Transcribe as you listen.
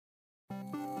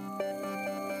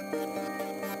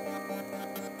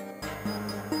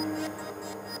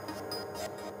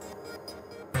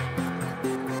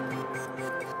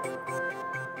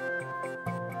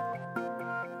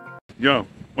Yo,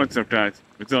 what's up guys?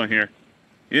 Benzilla here.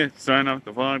 Yeah, starting off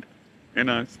the vlog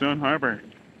in Stone Harbor.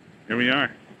 Here we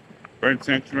are. Bird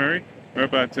Sanctuary. We're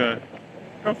about to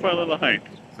go for a little hike.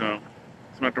 So,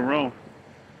 it's about to roll.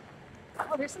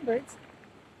 Oh, there's some birds.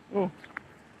 Oh.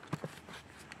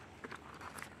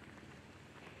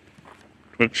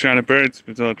 Quick shot of birds,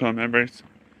 Benzilla Club members.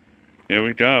 Here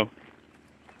we go.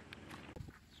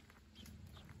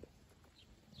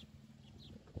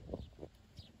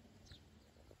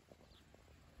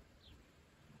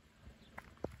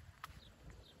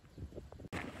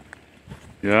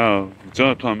 Yo,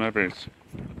 Benzilla Club members,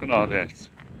 look at all this.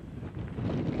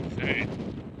 See?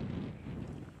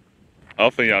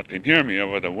 Hopefully y'all can hear me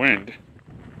over the wind.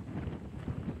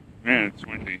 Man, it's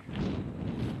windy.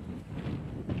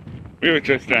 We were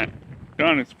just at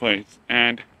Donna's place,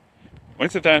 and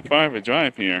wasn't that far of a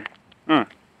drive here? Huh.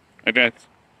 I guess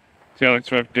Taylor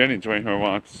Swift did enjoy her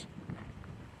walks.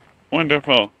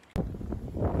 Wonderful.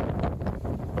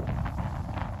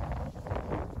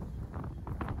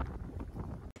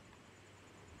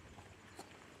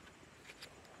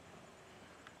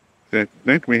 I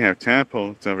think we have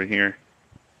tadpoles over here.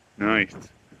 Nice.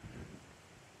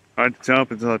 Hard to tell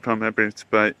if it's Benzilla Club members,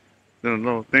 but there are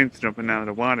little things jumping out of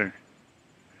the water.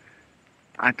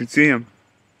 I can see them.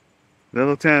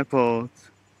 Little tadpoles.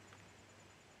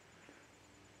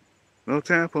 Little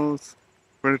tadpoles.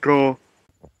 Pretty cool.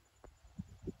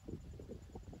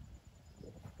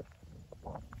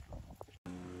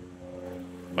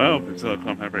 Well, Benzilla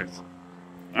Club members.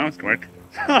 That was quick.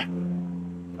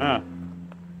 Ah.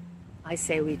 I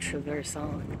say we traverse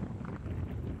on.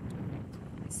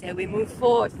 I say we move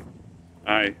forth.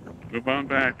 Aye. Move on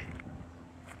back.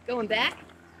 Going back?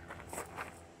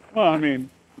 Well, I mean,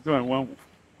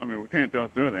 we can't go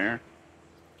through there.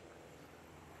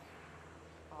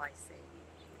 Oh, I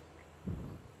see.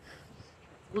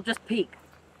 We'll just peek.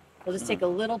 We'll just take a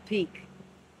little peek.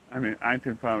 I mean, I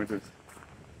could probably just...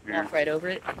 Walk right over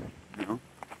it. No.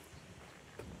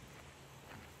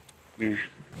 Yeah.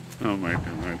 Oh my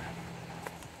god.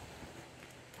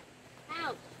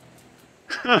 Ouch!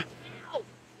 Huh. Ow!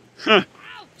 Huh.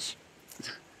 Ouch!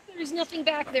 There's nothing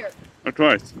back there. Of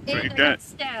course. And Like I that. got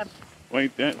stabbed.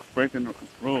 Like that. Breaking the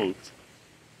rules.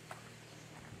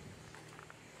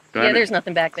 Yeah, there's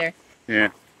nothing back there. Yeah.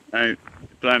 I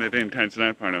glad I didn't touch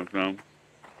that part of the film.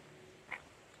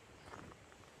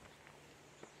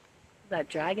 That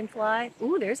dragonfly.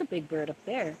 Ooh, there's a big bird up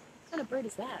there. What kind of bird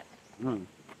is that? Oh. Ooh,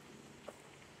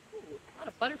 a lot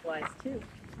of butterflies too.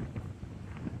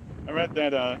 I read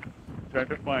that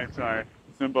dragonflies are a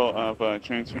symbol of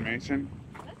transformation.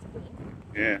 That's cool.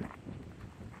 Yeah.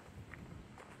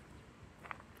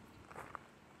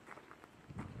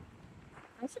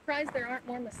 I'm surprised there aren't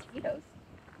more mosquitoes.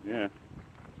 Yeah.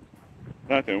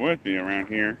 Thought there would be around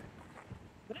here.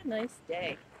 What a nice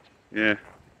day. Yeah.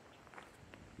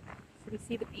 Should we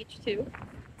see the beach too?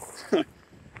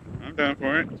 I'm down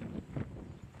for it.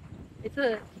 It's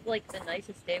like the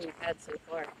nicest day we've had so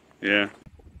far. Yeah.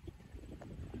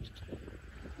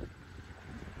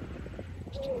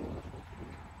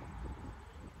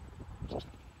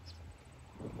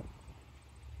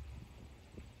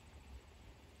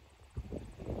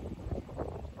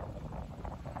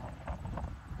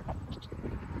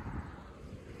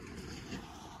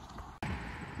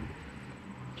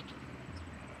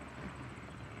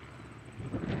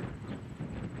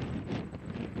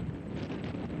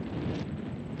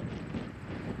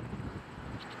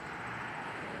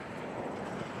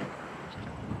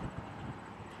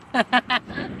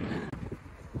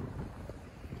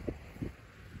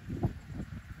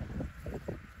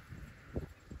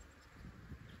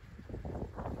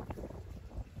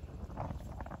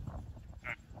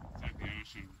 It's like the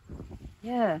ocean.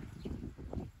 Yeah.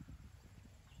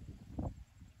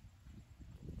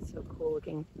 So cool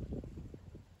looking.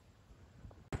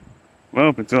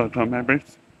 Well, Benzilla Club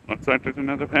members, looks like there's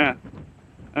another path.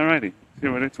 Alrighty, see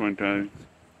what this one does.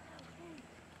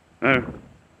 Oh,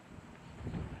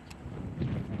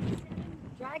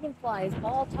 Dragonflies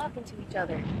all talking to each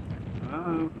other.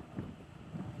 oh,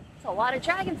 It's a lot of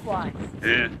dragonflies.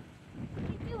 yeah. What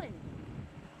are you doing?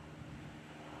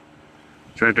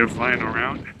 Try to flying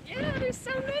around. Yeah, there's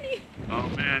so many. Oh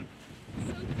man.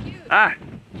 So cute. Ah,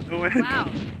 the wind.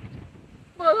 Wow.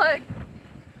 Look.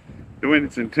 The wind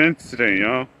is intense today,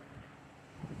 y'all.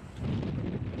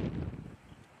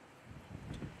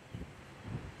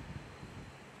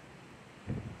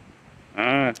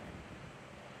 Ah.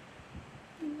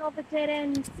 Another dead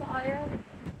end fire.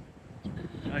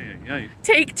 Ay, ay, ay.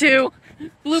 Take two.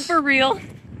 Blooper reel.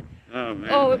 Oh man.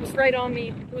 Oh, it was right on me.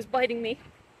 It was biting me.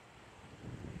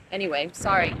 Anyway,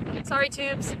 sorry. Sorry,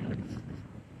 tubes.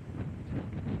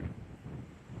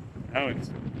 Now it's,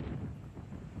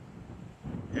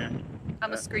 yeah.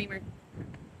 I'm a screamer.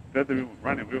 The other we were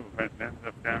running, we were ended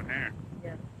up down here.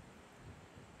 Yeah.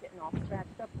 Getting all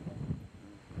scratched up again.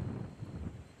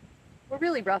 We're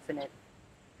really roughing it.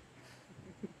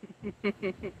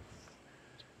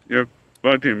 You're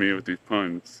bugging me with these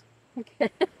puns.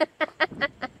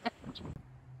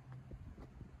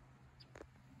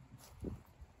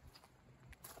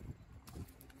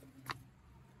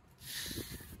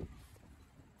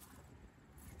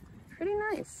 Pretty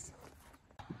nice.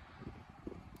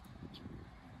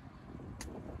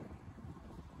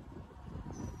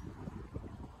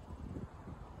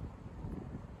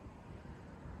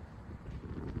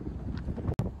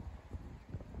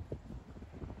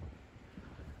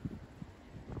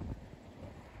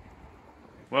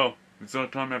 Well,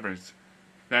 Benzilla Club Members,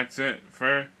 that's it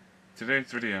for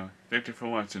today's video. Thank you for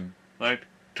watching. Like,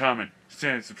 comment,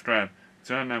 share, and subscribe.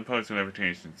 Turn on post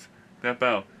notifications. That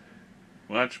bell.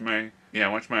 Watch my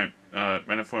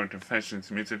Metaphor Confessions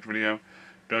music video.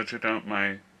 Go check out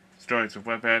my stories of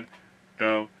Wattpad.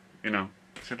 Go,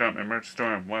 check out my merch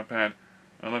store on Wattpad.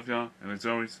 I love y'all, and as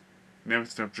always, never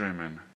stop dreaming.